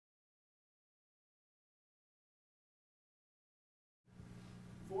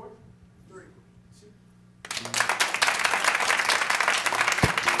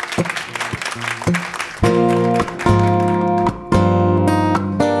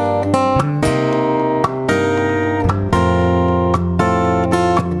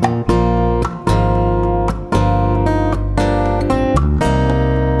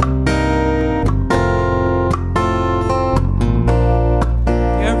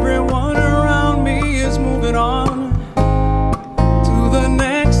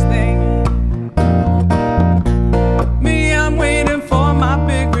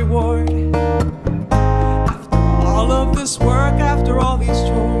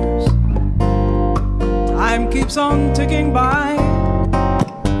keeps on ticking by.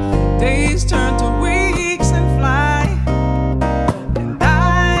 Days turn to weeks and fly, and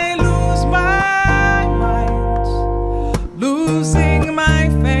I lose my mind, losing my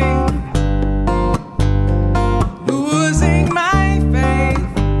faith, losing my faith,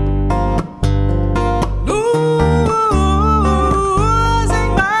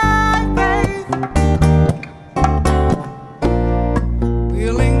 losing my faith,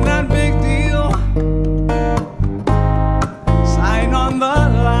 feeling that big deal, sign on the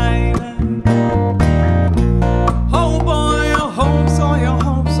line. Oh boy, your hopes, all your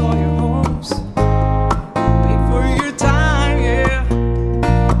hopes, all your hopes. Wait for your time, yeah.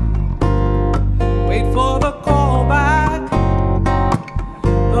 Wait for the call back,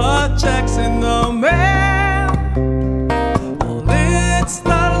 the checks in the mail. Well, it's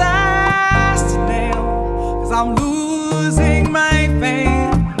the last nail, 'cause I'm losing my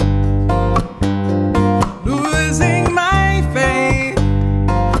faith, losing my faith,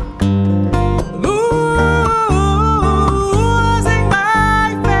 losing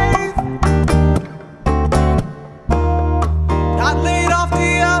my faith. Got laid off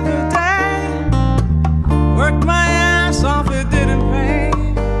the other day, worked my ass off, it didn't pay.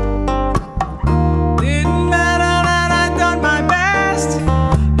 Didn't matter that I'd done my best,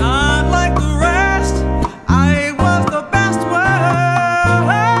 not like the rest. I was the best one.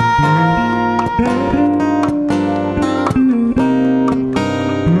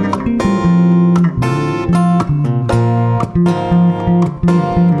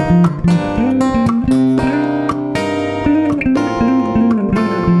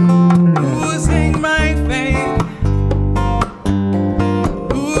 Losing my faith,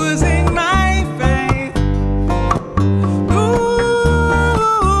 losing my faith, losing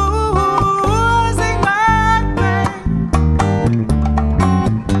my faith,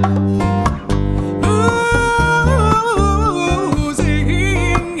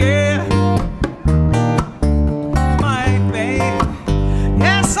 losing, yeah, my faith.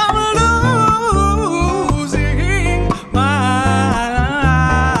 Yes, I'm losing my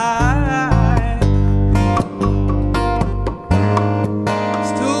life.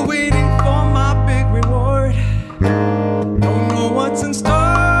 Still waiting for my big reward. Don't know what's in store.